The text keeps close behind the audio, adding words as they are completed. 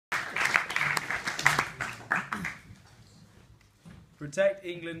Protect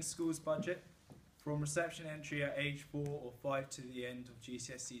England's schools budget from reception entry at age 4 or 5 to the end of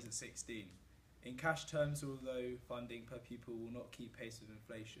GCSEs at 16. In cash terms, although funding per pupil will not keep pace with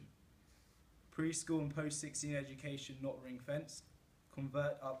inflation. Preschool and post-16 education not ring-fenced.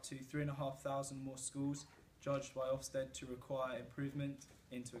 Convert up to 3,500 more schools judged by Ofsted to require improvement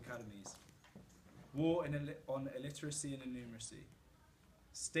into academies. War on illiteracy and illiteracy.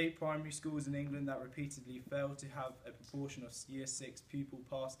 State primary schools in England that repeatedly fail to have a proportion of Year 6 pupil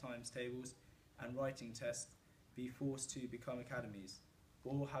pass times tables and writing tests be forced to become academies,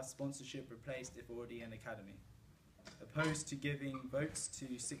 or have sponsorship replaced if already an academy. Opposed to giving votes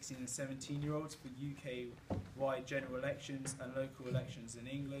to 16 and 17-year-olds for UK-wide general elections and local elections in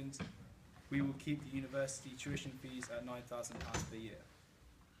England, we will keep the university tuition fees at £9,000 per year.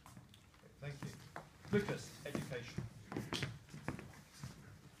 Thank you. Lucas, education.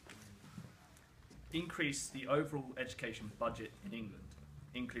 Increase the overall education budget in England,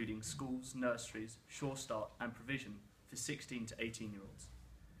 including schools, nurseries, Sure Start and provision for 16 to 18-year-olds,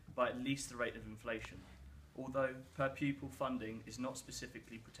 by at least the rate of inflation, although per pupil funding is not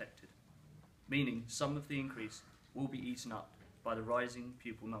specifically protected, meaning some of the increase will be eaten up by the rising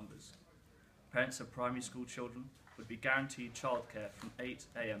pupil numbers. Parents of primary school children would be guaranteed childcare from 8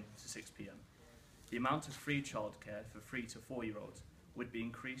 AM to 6 PM. The amount of free childcare for 3 to 4-year-olds would be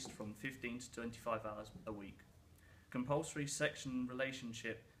increased from 15 to 25 hours a week. Compulsory section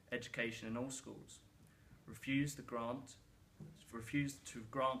relationship education in all schools. Refused to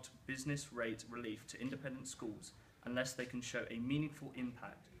grant business rate relief to independent schools unless they can show a meaningful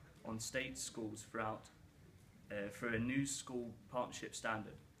impact on state schools through a new school partnership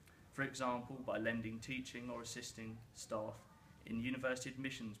standard. For example, by lending teaching or assisting staff in university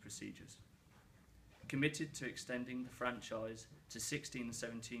admissions procedures. Committed to extending the franchise to 16 and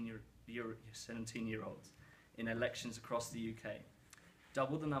 17-year-olds in elections across the UK.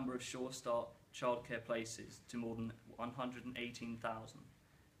 Double the number of Sure Start childcare places to more than 118,000.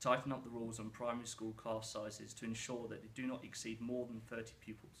 Tighten up the rules on primary school class sizes to ensure that they do not exceed more than 30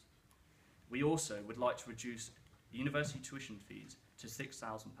 pupils. We also would like to reduce university tuition fees to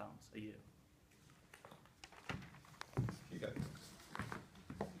 £6,000 a year. You go.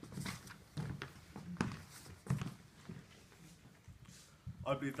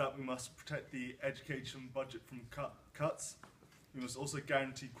 I believe that we must protect the education budget from cuts. We must also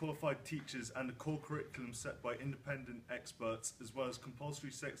guarantee qualified teachers and a core curriculum set by independent experts, as well as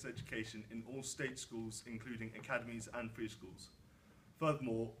compulsory sex education in all state schools, including academies and free schools.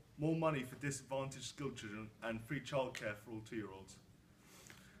 Furthermore, more money for disadvantaged school children and free childcare for all 2-year-olds.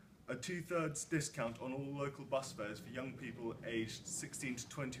 A 2/3 discount on all local bus fares for young people aged 16 to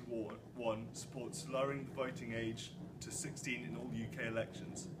 21 supports lowering the voting age to 16 in all UK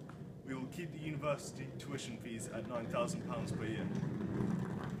elections. We will keep the university tuition fees at £9,000 per year.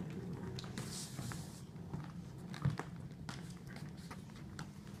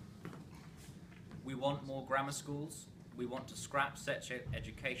 We want more grammar schools. We want to scrap sex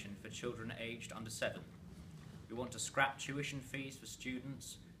education for children aged under 7. We want to scrap tuition fees for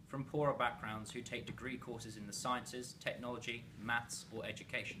students from poorer backgrounds who take degree courses in the sciences, technology, maths or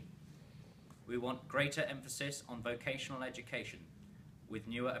education. We want greater emphasis on vocational education with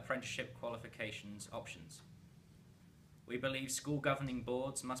newer apprenticeship qualifications options. We believe school governing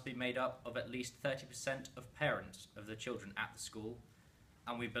boards must be made up of at least 30% of parents of the children at the school,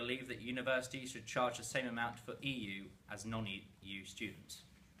 and we believe that universities should charge the same amount for EU as non-EU students.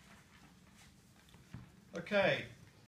 Okay,